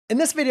In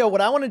this video,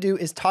 what I want to do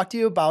is talk to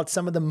you about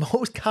some of the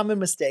most common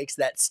mistakes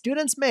that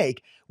students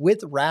make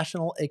with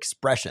rational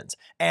expressions.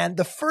 And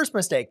the first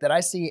mistake that I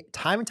see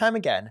time and time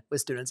again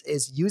with students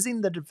is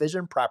using the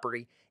division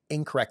property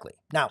incorrectly.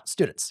 Now,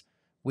 students,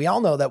 we all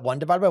know that 1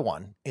 divided by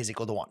 1 is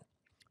equal to 1.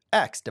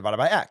 X divided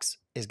by X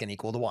is going to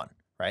equal to 1,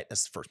 right?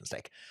 That's the first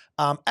mistake.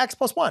 X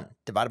plus 1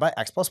 divided by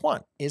X plus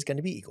 1 is going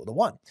to be equal to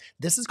 1.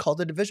 This is called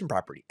the division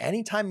property.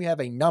 Anytime you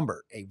have a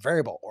number, a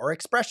variable, or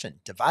expression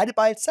divided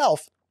by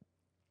itself,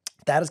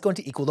 that is going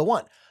to equal to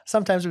 1.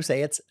 Sometimes we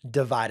say it's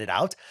divided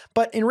out,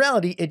 but in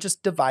reality, it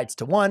just divides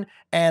to 1.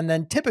 And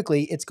then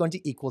typically it's going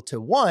to equal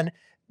to 1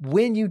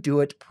 when you do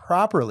it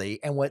properly.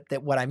 And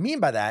what I mean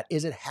by that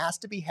is it has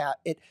to be,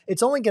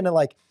 it's only going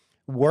to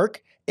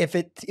work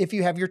if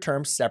you have your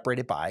terms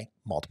separated by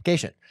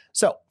multiplication.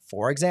 So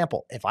for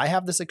example, if I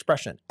have this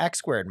expression, x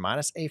squared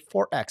minus a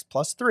 4x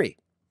plus 3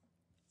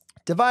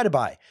 divided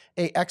by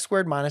a x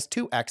squared minus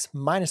 2x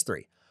minus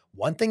 3.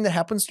 One thing that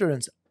happens,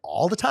 students,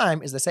 all the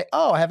time is they say,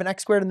 oh, I have an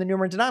x squared in the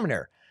numerator and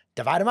denominator,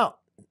 divide them out.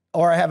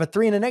 Or I have a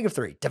 3 and a negative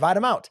 3, divide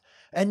them out.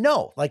 And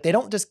no, they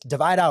don't just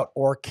divide out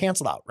or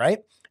cancel out, right?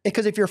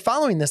 Because if you're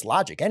following this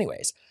logic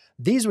anyways,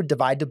 these would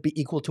divide to be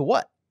equal to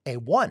what? A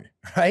 1,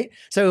 right?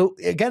 So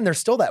again, there's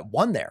still that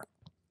 1 there.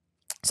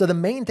 So the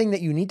main thing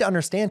that you need to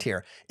understand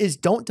here is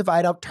don't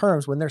divide out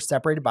terms when they're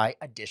separated by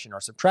addition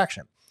or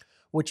subtraction.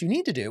 What you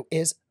need to do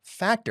is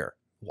factor.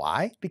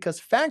 Why?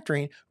 Because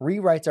factoring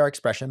rewrites our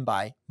expression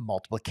by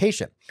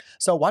multiplication.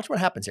 So watch what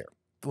happens here.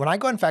 When I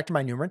go ahead and factor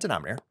my numerator and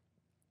denominator,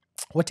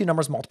 what two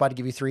numbers multiply to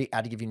give you 3,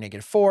 add to give you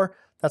negative 4?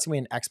 That's going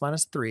to be an x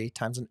minus 3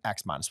 times an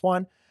x minus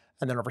 1.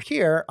 And then over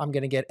here, I'm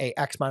going to get a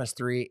x minus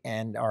 3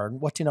 or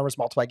what two numbers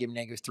multiply to give me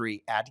negative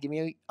 3, add to give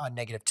me a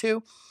negative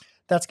 2.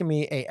 That's going to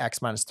be a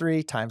x minus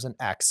 3 times an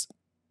x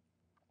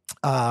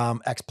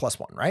plus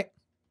 1, right?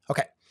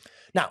 Okay.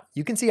 Now,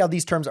 you can see how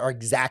these terms are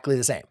exactly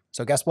the same.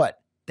 So guess what?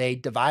 They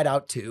divide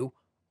out to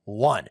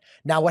 1.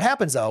 Now what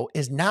happens though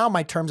is now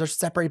my terms are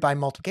separated by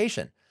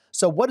multiplication.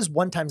 So what is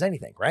 1 times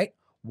anything, right?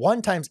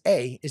 1 times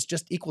a is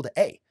just equal to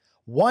a.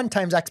 1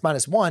 times x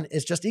minus 1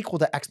 is just equal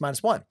to x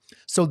minus 1.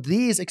 So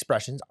these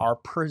expressions are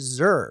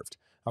preserved,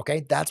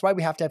 okay? That's why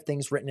we have to have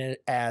things written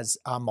as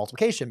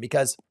multiplication,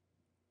 because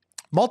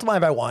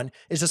multiplying by 1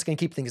 is just going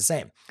to keep things the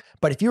same.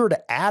 But if you were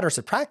to add or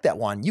subtract that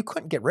 1, you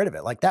couldn't get rid of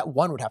it. That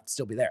 1 would have to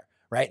still be there,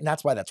 right? And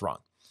that's why that's wrong.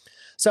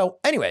 So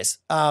anyways,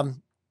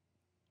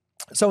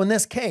 so in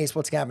this case,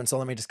 what's happened? So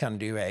let me just kind of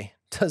do a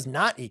does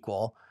not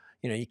equal,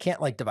 you can't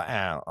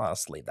divide.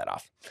 Let's leave that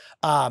off.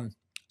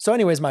 So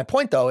anyways, my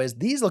point though, is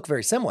these look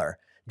very similar.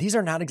 These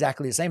are not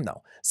exactly the same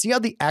though. See how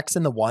the x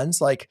and the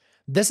 1s,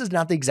 this is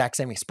not the exact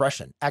same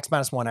expression, x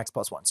minus 1, x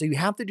plus 1. So you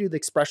have to do the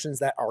expressions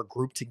that are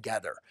grouped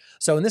together.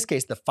 So in this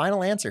case, the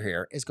final answer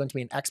here is going to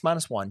be an x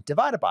minus 1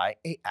 divided by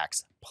a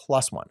x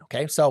plus 1,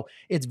 okay? So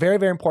it's very,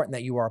 very important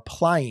that you are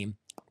applying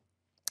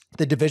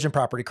the division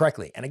property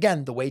correctly. And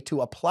again, the way to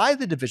apply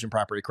the division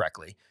property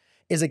correctly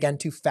is again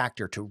to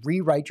factor, to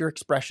rewrite your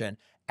expression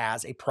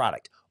as a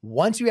product.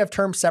 Once you have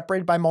terms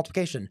separated by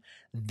multiplication,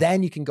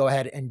 then you can go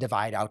ahead and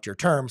divide out your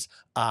terms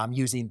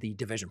using the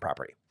division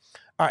property.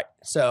 All right,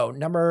 so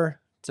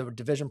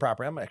division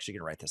property, I'm actually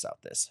gonna write this out,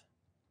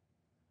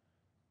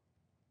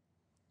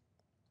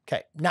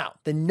 Okay, now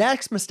the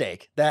next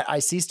mistake that I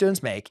see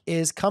students make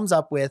comes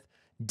up with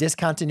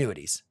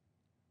discontinuities.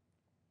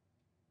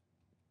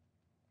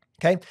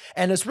 Okay.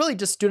 And it's really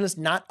just students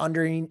not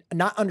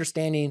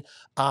understanding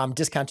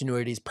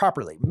discontinuities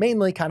properly,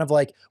 mainly kind of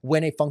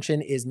when a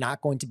function is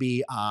not going to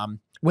be,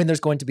 when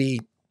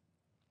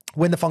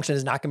the function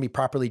is not going to be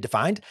properly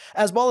defined,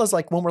 as well as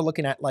when we're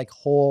looking at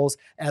holes,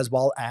 as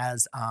well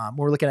as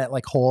we're looking at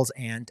holes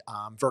and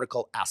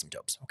vertical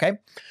asymptotes. Okay.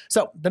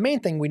 So the main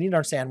thing we need to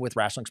understand with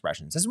rational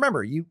expressions is,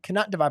 remember, you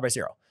cannot divide by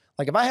 0.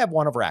 If I have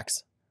 1 over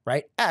x,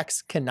 right?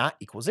 X cannot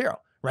equal 0,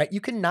 right?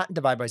 You cannot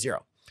divide by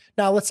 0.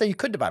 Now let's say you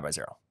could divide by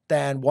 0.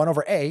 Then 1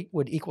 over a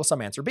would equal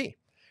some answer b,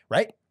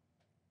 right?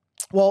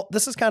 Well,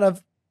 this is kind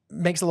of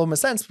makes a little bit of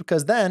sense,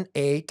 because then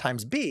a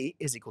times b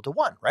is equal to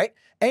 1, right?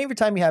 And every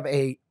time you have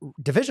a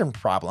division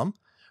problem,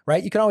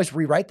 right, you can always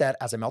rewrite that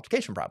as a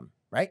multiplication problem,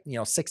 right?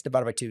 6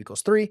 divided by 2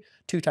 equals 3,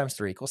 2 times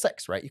 3 equals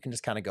 6, right? You can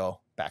just kind of go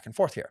back and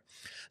forth here.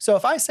 So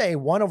if I say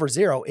 1 over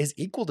 0 is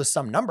equal to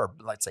some number,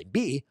 let's say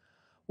b,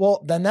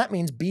 well, then that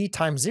means b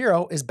times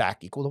 0 is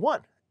back equal to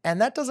 1. And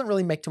that doesn't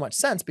really make too much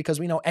sense, because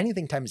we know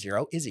anything times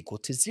 0 is equal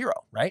to 0,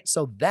 right?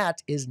 So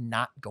that is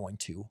not going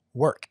to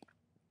work.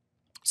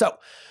 So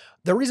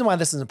the reason why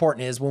this is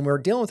important is when we're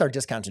dealing with our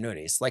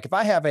discontinuities, if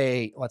I have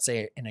let's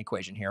say an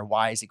equation here,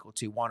 y is equal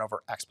to 1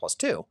 over x plus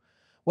 2,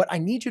 what I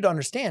need you to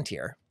understand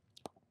here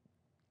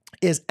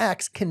is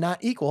x cannot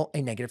equal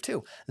a negative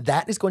 2.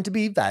 That is going to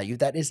be value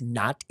that is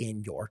not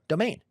in your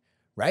domain,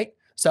 right?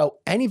 So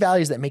any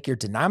values that make your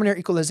denominator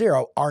equal to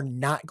 0 are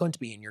not going to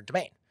be in your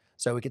domain.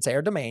 So we could say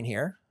our domain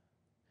here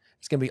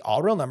is going to be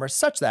all real numbers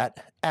such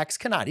that x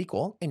cannot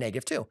equal a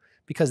negative 2,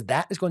 because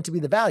that is going to be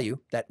the value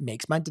that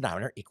makes my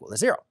denominator equal to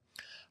 0.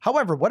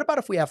 However, what about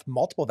if we have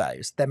multiple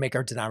values that make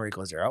our denominator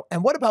equal to 0?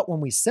 And what about when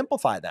we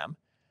simplify them,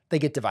 they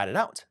get divided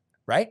out?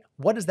 right?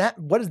 What does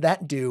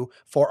that do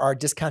for our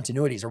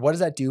discontinuities, or what does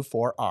that do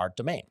for our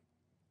domain?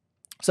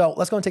 So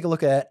let's go and take a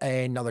look at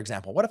another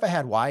example. What if I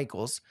had y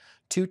equals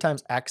 2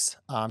 times x,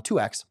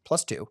 2x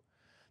plus 2,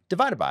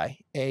 divided by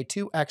a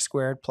 2x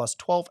squared plus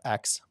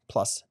 12x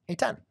plus a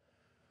 10?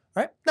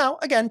 Right? Now,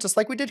 again, just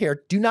like we did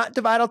here, do not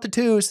divide out the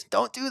 2's.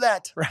 Don't do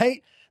that,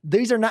 right?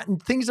 Things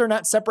are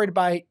not separated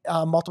by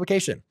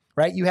multiplication,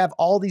 right? You have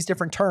all these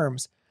different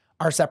terms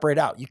are separated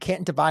out. You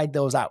can't divide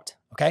those out,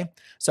 okay?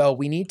 So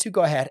we need to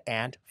go ahead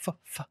and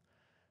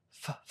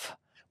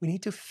we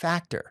need to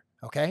factor,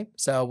 okay?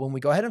 So when we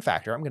go ahead and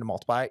factor, I'm going to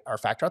multiply or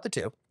factor out the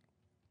 2.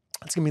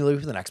 It's going to be left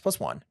with an x plus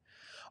 1.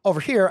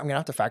 Over here, I'm going to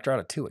have to factor out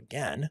a 2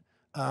 again.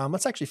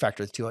 Let's actually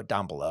factor the 2 out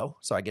down below.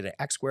 So I get an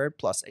x squared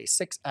plus a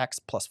 6x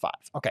plus 5.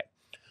 Okay.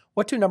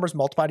 What two numbers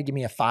multiply to give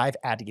me a 5,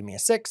 add to give me a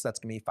 6? That's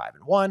going to be 5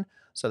 and 1.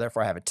 So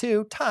therefore I have a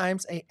 2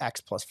 times a x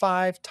plus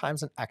 5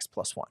 times an x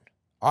plus 1.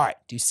 All right.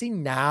 Do you see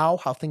now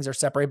how things are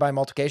separated by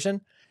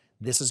multiplication?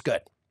 This is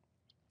good.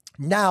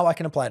 Now I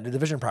can apply the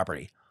division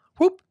property.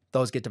 Whoop.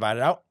 Those get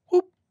divided out.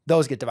 Whoop.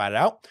 Those get divided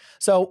out.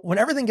 So when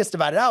everything gets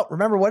divided out,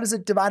 remember, what does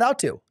it divide out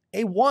to?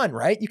 A 1,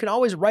 right? You can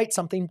always write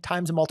something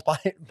times a multiply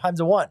times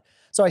a 1.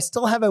 So I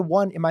still have a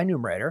 1 in my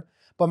numerator,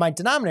 but my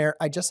denominator,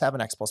 I just have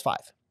an x plus 5.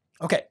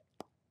 Okay.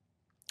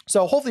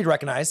 So hopefully you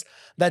recognize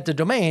that the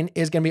domain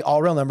is going to be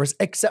all real numbers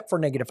except for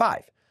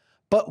 -5.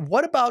 But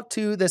what about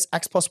to this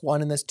x plus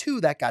 1 and this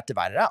 2 that got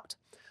divided out?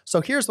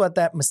 So here's what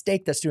that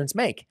mistake that students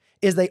make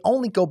is they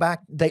only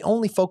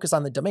focus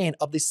on the domain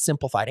of the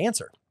simplified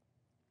answer.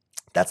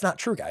 That's not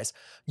true, guys.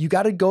 You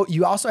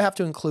also have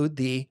to include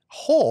the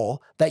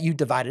whole that you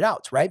divided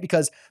out, right?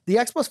 Because the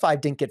x plus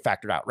 5 didn't get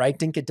factored out, right?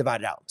 Didn't get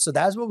divided out. So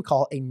that is what we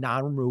call a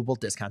non-removable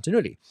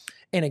discontinuity.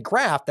 In a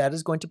graph, that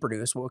is going to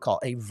produce what we call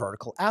a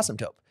vertical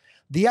asymptote.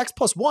 The x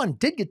plus 1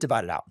 did get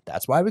divided out.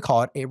 That's why we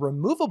call it a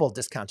removable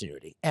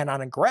discontinuity. And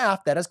on a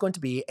graph, that is going to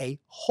be a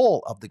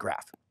whole of the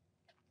graph.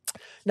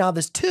 Now,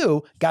 this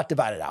 2 got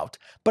divided out.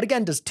 But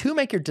again, does 2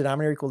 make your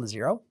denominator equal to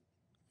 0?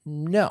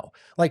 No.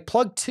 Like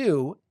plug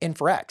 2 in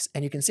for x,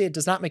 and you can see it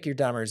does not make your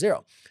denominator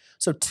 0.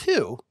 So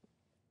 2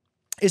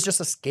 is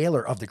just a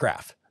scalar of the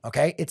graph,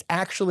 okay? It's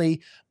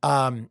actually,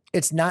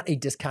 it's not a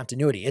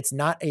discontinuity. It's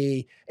not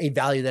a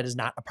value that is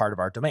not a part of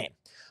our domain.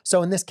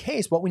 So in this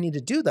case, what we need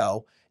to do,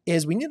 though,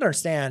 is we need to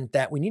understand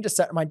that we need to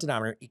set my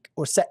denominator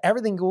or set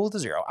everything equal to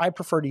 0. I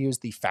prefer to use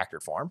the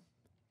factored form,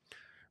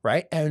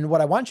 right? And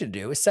what I want you to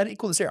do is set it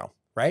equal to 0,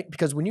 right?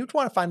 Because when you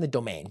want to find the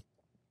domain,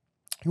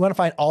 you want to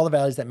find all the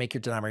values that make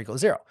your denominator equal to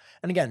 0.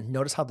 And again,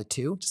 notice how the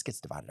 2 just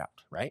gets divided out,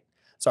 right?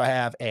 So I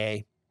have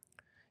a,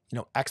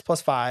 x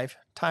plus 5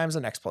 times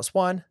an x plus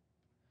 1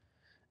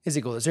 is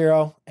equal to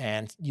 0,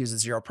 and use the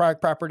 0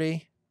 product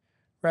property,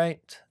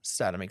 right?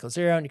 Set them equal to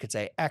 0, and you could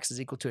say x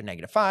is equal to a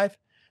 -5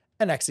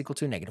 and x equal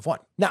to a -1.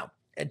 Now,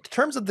 in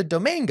terms of the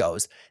domain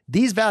goes,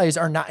 these values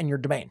are not in your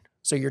domain.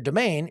 So your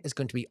domain is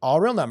going to be all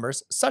real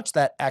numbers such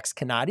that x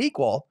cannot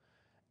equal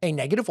a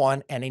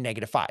 -1 and a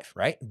 -5,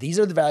 right? These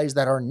are the values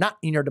that are not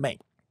in your domain.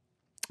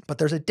 But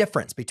there's a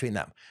difference between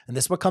them. And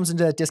this is what comes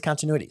into the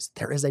discontinuities.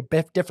 There is a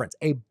big difference,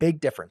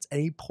 an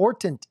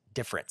important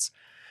difference.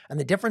 And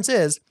the difference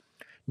is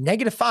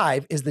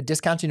 -5 is the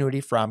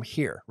discontinuity from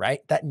here,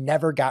 right? That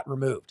never got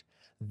removed.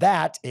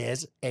 That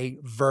is a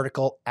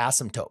vertical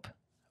asymptote,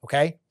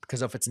 okay?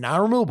 Because if it's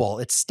non-removable,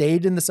 it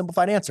stayed in the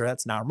simplified answer,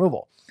 that's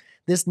non-removable.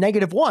 This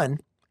 -1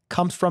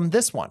 comes from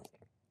this one,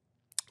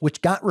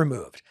 which got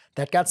removed,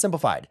 that got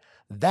simplified.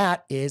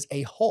 That is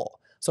a whole.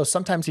 So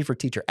sometimes if your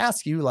teacher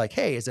asks you like,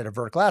 hey, is it a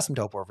vertical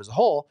asymptote or if it's a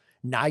whole,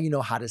 now you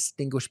know how to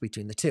distinguish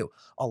between the two.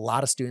 A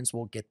lot of students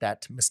will get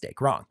that mistake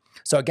wrong.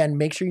 So again,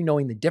 make sure you're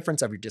knowing the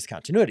difference of your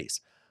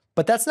discontinuities.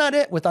 But that's not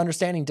it with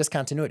understanding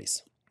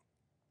discontinuities.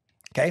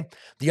 Okay.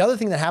 The other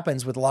thing that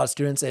happens with a lot of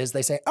students is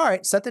they say, all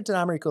right, set the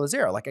denominator equal to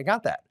 0. Like I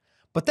got that.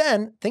 But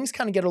then things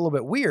kind of get a little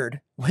bit weird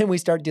when we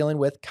start dealing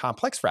with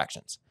complex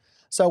fractions.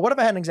 So what if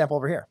I had an example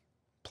over here?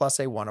 Plus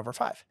a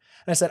 1/5.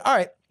 And I said, all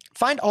right,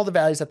 find all the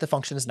values that the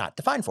function is not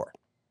defined for.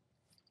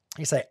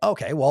 You say,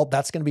 okay, well,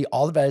 that's going to be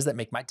all the values that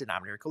make my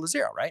denominator equal to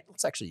 0, right?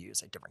 Let's actually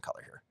use a different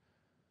color here.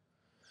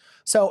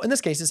 So in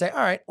this case, you say, all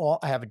right, well,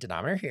 I have a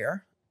denominator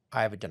here.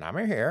 I have a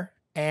denominator here.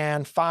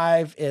 And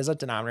 5 is a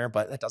denominator,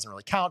 but that doesn't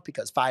really count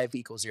because 5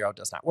 equals 0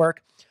 does not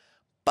work.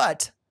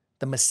 But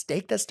the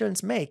mistake that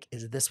students make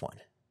is this one.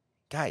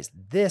 Guys,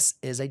 this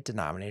is a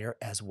denominator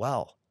as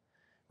well,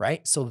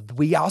 right? So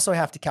we also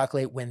have to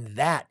calculate when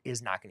that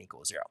is not going to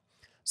equal 0.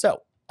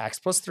 So x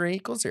plus 3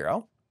 equals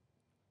 0.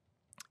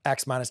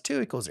 X minus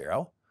 2 equals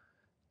 0.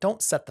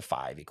 Don't set the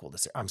 5 equal to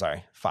 0. I'm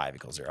sorry, 5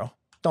 equals 0.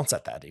 Don't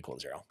set that equal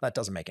to 0. That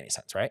doesn't make any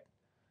sense, right?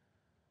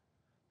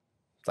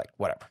 It's like,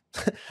 whatever.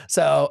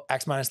 So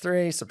x minus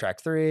 3,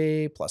 subtract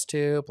 3, plus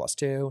 2, plus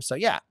 2. So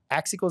yeah,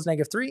 x equals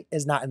 -3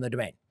 is not in the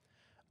domain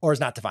or is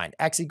not defined.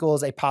 X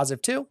equals a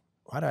positive 2.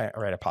 Why did I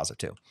write a positive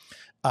 2?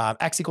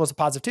 X equals a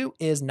positive 2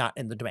 is not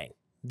in the domain.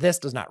 This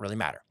does not really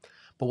matter.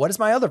 But what is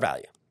my other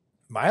value?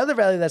 My other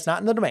value that's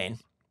not in the domain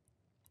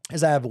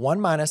is I have 1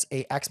 minus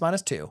a x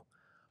minus 2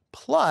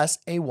 plus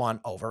a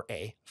 1 over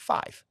a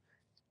 5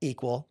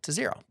 equal to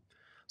 0.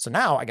 So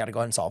now I got to go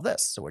ahead and solve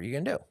this. So what are you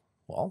going to do?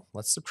 Well,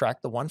 let's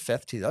subtract the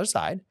 1/5 to the other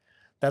side.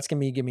 That's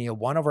going to give me a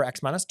 1 over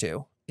x minus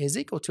 2 is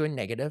equal to a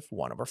negative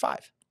 1 over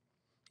 5.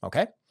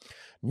 Okay.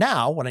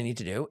 Now what I need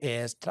to do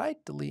is, did I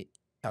delete?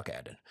 Okay,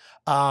 I did.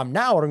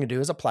 Now what I'm going to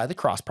do is apply the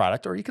cross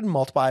product, or you can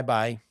multiply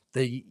by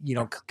the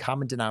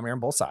common denominator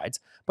on both sides.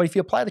 But if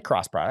you apply the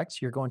cross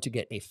product, you're going to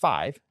get a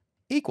 5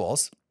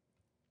 equals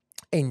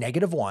a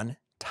negative 1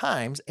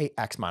 times a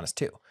x minus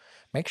 2.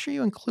 Make sure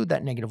you include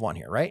that negative 1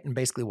 here, right? And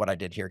basically what I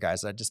did here,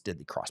 guys, I just did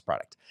the cross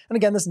product. And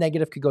again, this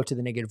negative could go to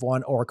the negative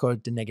 1 or go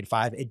to negative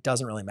 5. It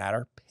doesn't really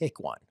matter. Pick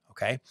one,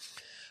 okay?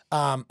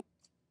 I'm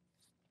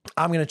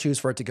going to choose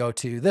for it to go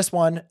to this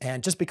one.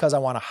 And just because I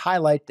want to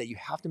highlight that you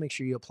have to make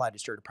sure you apply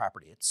distributive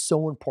property. It's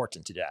so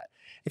important to do that.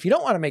 If you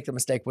don't want to make the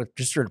mistake with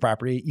distributive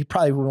property, you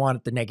probably would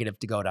want the negative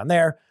to go down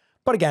there.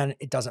 But again,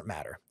 it doesn't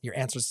matter. Your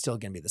answer is still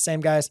going to be the same,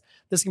 guys.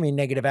 This is going to be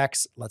negative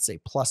x, let's say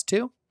plus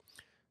 2,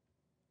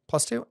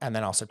 and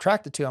then I'll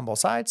subtract the 2 on both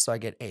sides. So I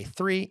get a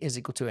 3 is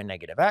equal to a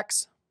negative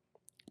x.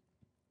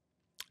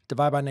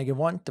 Divide by negative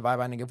 1, divide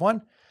by negative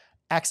 1.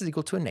 X is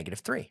equal to a negative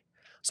 3.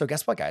 So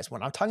guess what, guys?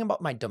 When I'm talking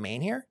about my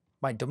domain here,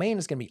 my domain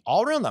is going to be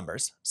all real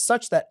numbers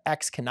such that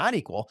x cannot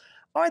equal.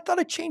 Oh, I thought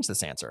I changed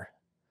this answer.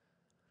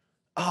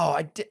 Oh,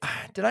 I did.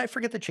 Did I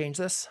forget to change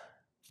this?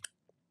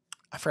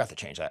 I forgot to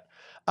change that.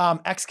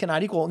 X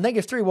cannot equal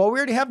negative 3. Well, we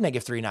already have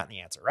negative 3 not in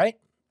the answer, right?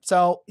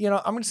 So,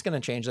 I'm just going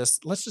to change this.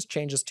 Let's just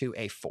change this to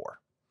a 4,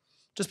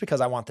 just because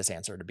I want this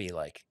answer to be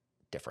like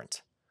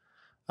different.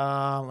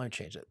 Let me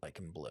change it like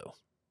in blue,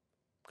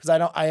 because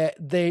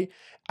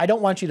I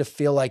don't want you to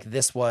feel like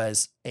this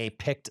was a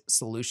picked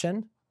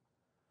solution,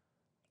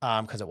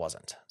 because it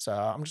wasn't. So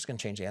I'm just going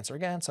to change the answer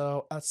again.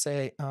 So let's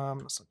say,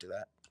 let's not do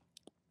that.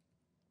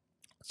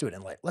 Let's do it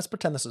in light. Let's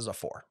pretend this is a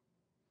 4.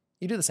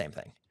 You do the same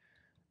thing.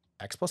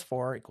 X plus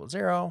 4 equals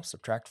 0,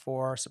 subtract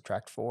 4,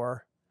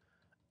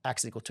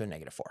 x equal to a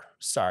negative 4.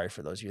 Sorry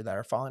for those of you that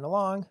are following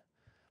along,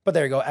 but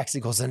there you go. X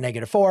equals a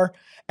negative 4.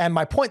 And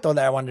my point though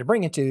that I wanted to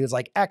bring it to is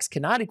like x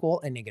cannot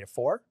equal a negative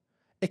 4.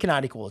 It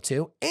cannot equal a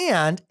 2,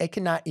 and it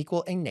cannot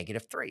equal a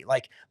negative 3.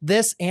 Like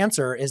this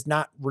answer is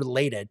not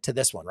related to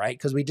this one, right?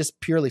 Because we just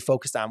purely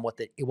focused on what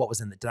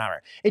was in the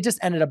denominator. It just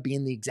ended up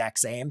being the exact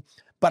same,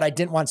 but I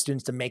didn't want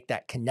students to make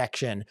that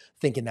connection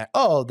thinking that,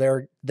 oh,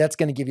 that's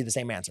going to give you the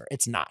same answer.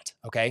 It's not,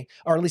 okay?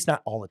 Or at least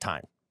not all the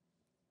time.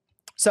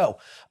 So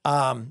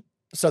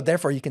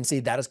therefore you can see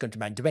that is going to be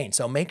my domain.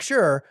 So make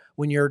sure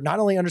when you're not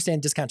only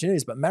understanding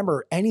discontinuities, but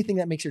remember anything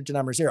that makes your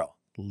denominator 0,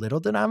 little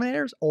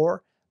denominators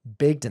or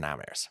big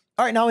denominators.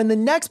 All right, now in the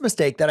next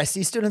mistake that I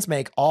see students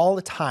make all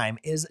the time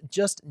is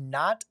just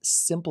not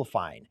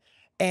simplifying.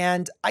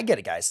 And I get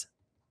it, guys.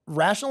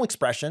 Rational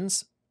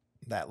expressions,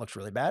 that looks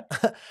really bad.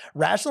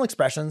 Rational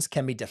expressions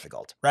can be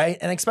difficult, right?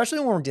 And especially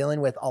when we're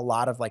dealing with a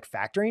lot of like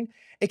factoring,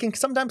 it can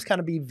sometimes kind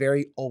of be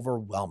very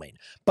overwhelming.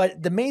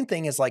 But the main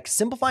thing is like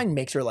simplifying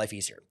makes your life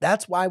easier.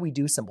 That's why we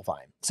do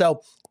simplifying.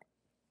 So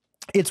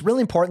it's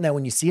really important that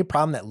when you see a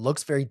problem that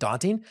looks very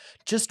daunting,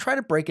 just try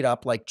to break it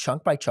up like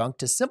chunk by chunk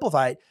to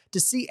simplify it, to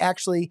see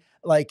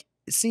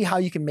how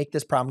you can make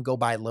this problem go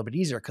by a little bit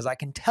easier. Because I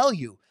can tell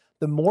you,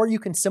 the more you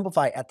can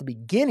simplify at the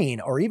beginning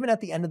or even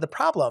at the end of the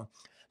problem,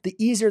 the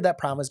easier that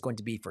problem is going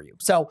to be for you.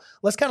 So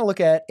let's kind of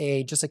look at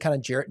just a kind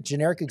of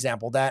generic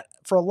example that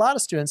for a lot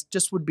of students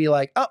just would be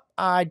like, oh,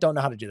 I don't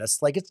know how to do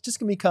this. Like it's just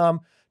going to become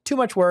too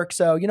much work.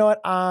 So you know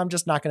what? I'm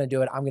just not going to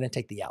do it. I'm going to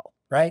take the L,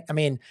 right? I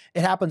mean,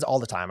 it happens all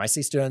the time. I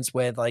see students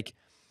with like,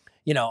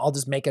 I'll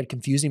just make a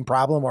confusing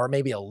problem or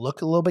maybe it'll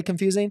look a little bit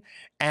confusing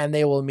and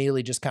they will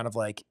immediately just kind of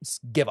like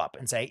give up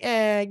and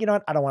say, you know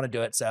what? I don't want to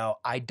do it. So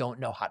I don't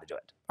know how to do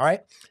it. All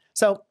right.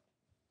 So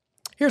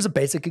here's a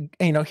basic,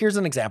 here's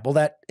an example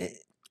that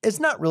it's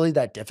not really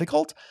that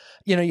difficult.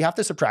 You have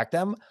to subtract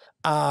them.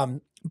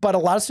 But a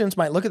lot of students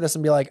might look at this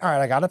and be like, all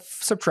right, I got to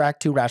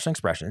subtract 2 rational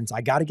expressions.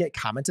 I got to get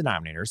common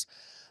denominators.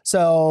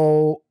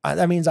 So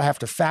that means I have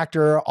to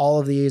factor all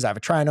of these. I have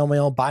a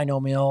trinomial,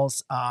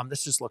 binomials.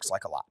 This just looks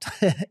like a lot.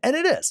 And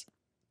it is.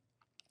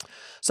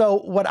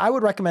 So what I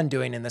would recommend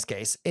doing in this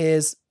case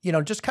is,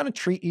 just kind of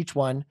treat each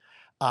one.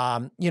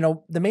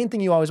 The main thing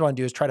you always want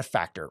to do is try to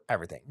factor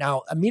everything.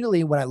 Now,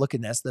 immediately when I look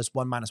at this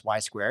 1 minus y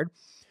squared,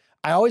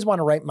 I always want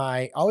to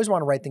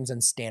write things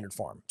in standard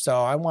form.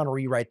 So I want to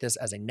rewrite this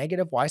as a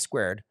negative y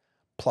squared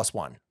plus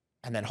 1.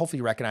 And then hopefully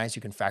you recognize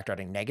you can factor out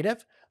a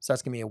negative. So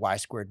that's going to be a y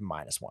squared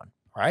minus 1.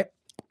 All right.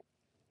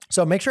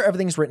 So make sure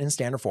everything's written in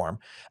standard form.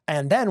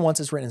 And then once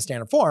it's written in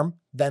standard form,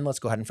 then let's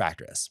go ahead and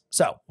factor this.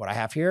 So what I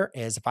have here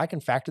is if I can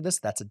factor this,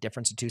 that's a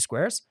difference of 2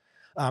 squares.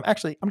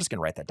 Actually, I'm just going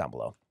to write that down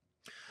below.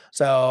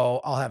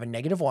 So I'll have a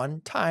negative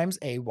 1 times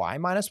a y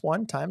minus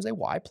 1 times a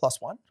y plus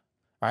 1.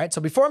 All right,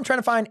 so before I'm trying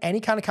to find any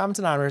kind of common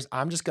denominators,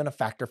 I'm just going to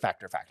factor.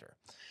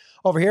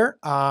 Over here,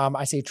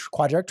 I see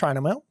quadratic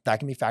trinomial. That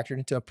can be factored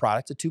into a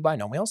product of 2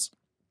 binomials.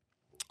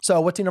 So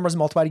what 2 numbers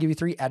multiply to give you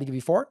 3, add to give you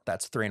 4?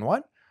 That's 3 and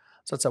 1.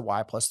 So it's a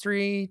y plus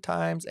 3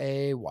 times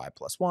a y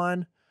plus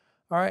 1.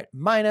 All right,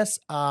 minus,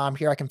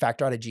 here I can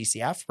factor out a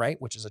GCF, right,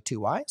 which is a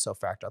 2y. So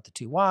factor out the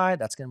 2y.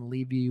 That's going to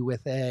leave you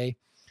with a,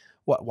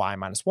 y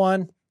minus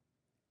 1.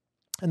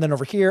 And then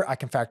over here, I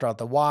can factor out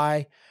the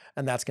y,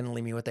 and that's going to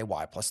leave me with a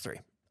y plus 3.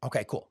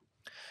 Okay, cool.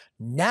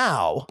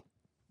 Now,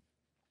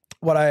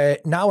 what I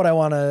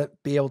want to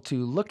be able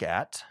to look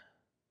at,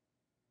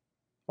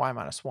 y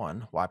minus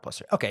 1, y plus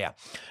 3. Okay, yeah.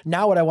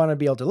 Now what I want to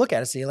be able to look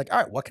at is see, like, all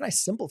right, what can I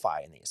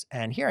simplify in these?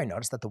 And here I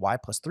notice that the y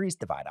plus 3's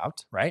divide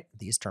out, right?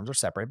 These terms are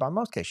separated by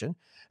multiplication.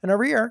 And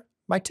over here,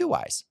 my 2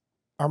 y's,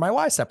 or my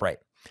y's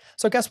separate.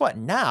 So guess what?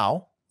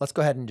 Now, let's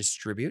go ahead and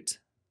distribute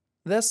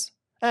this.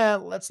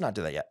 And let's not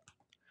do that yet.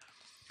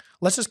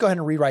 Let's just go ahead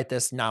and rewrite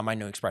this now, my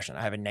new expression.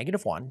 I have a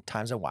negative 1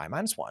 times a y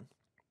minus 1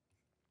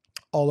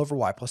 all over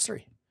y plus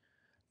 3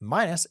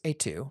 minus a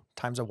 2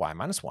 times a y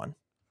minus 1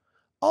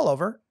 all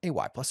over a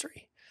y plus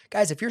 3.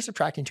 Guys, if you're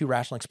subtracting two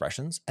rational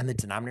expressions and the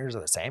denominators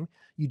are the same,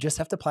 you just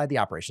have to apply the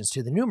operations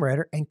to the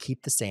numerator and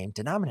keep the same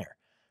denominator.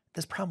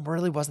 This problem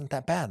really wasn't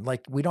that bad.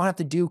 Like, we don't have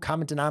to do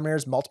common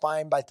denominators,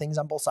 multiplying by things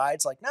on both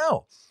sides. Like,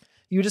 no,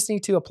 you just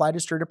need to apply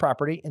distributive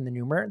property in the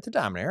numerator and the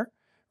denominator,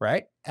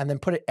 right? And then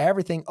put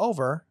everything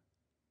over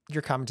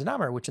your common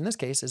denominator, which in this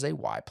case is a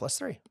y plus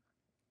 3.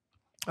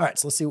 All right,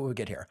 so let's see what we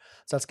get here.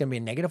 So that's going to be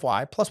a negative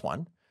y plus 1.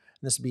 And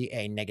this would be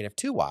a negative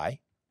 2y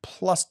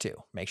plus 2.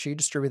 Make sure you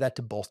distribute that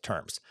to both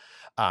terms.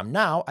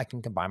 Now I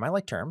can combine my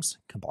like terms,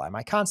 combine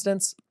my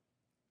constants,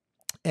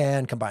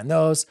 and combine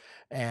those.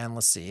 And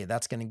let's see,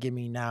 that's going to give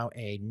me now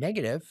a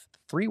negative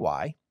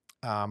 3y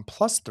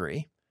plus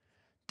 3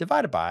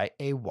 divided by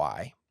a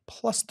y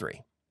plus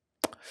 3.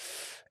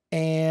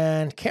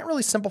 And can't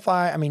really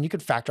simplify. I mean, you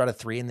could factor out a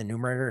 3 in the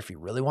numerator if you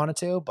really wanted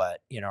to,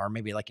 but, you know, or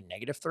maybe like a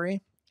negative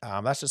 3.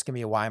 That's just going to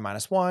be a y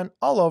minus 1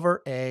 all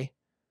over a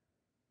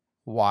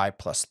y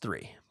plus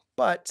 3.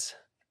 But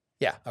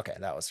yeah, okay,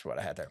 that was what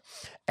I had there.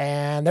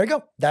 And there you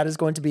go. That is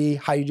going to be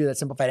how you do that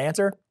simplified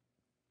answer.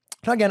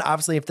 Now again,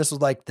 obviously, if this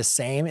was like the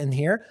same in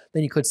here,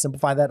 then you could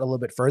simplify that a little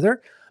bit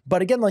further.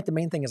 But again, like the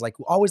main thing is like,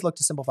 always look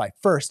to simplify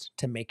first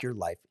to make your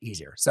life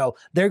easier. So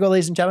there you go,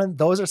 ladies and gentlemen.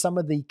 Those are some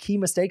of the key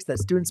mistakes that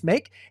students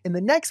make. In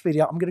the next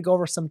video, I'm going to go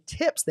over some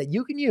tips that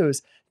you can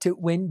use to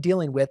when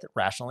dealing with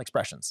rational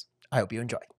expressions. I hope you enjoy.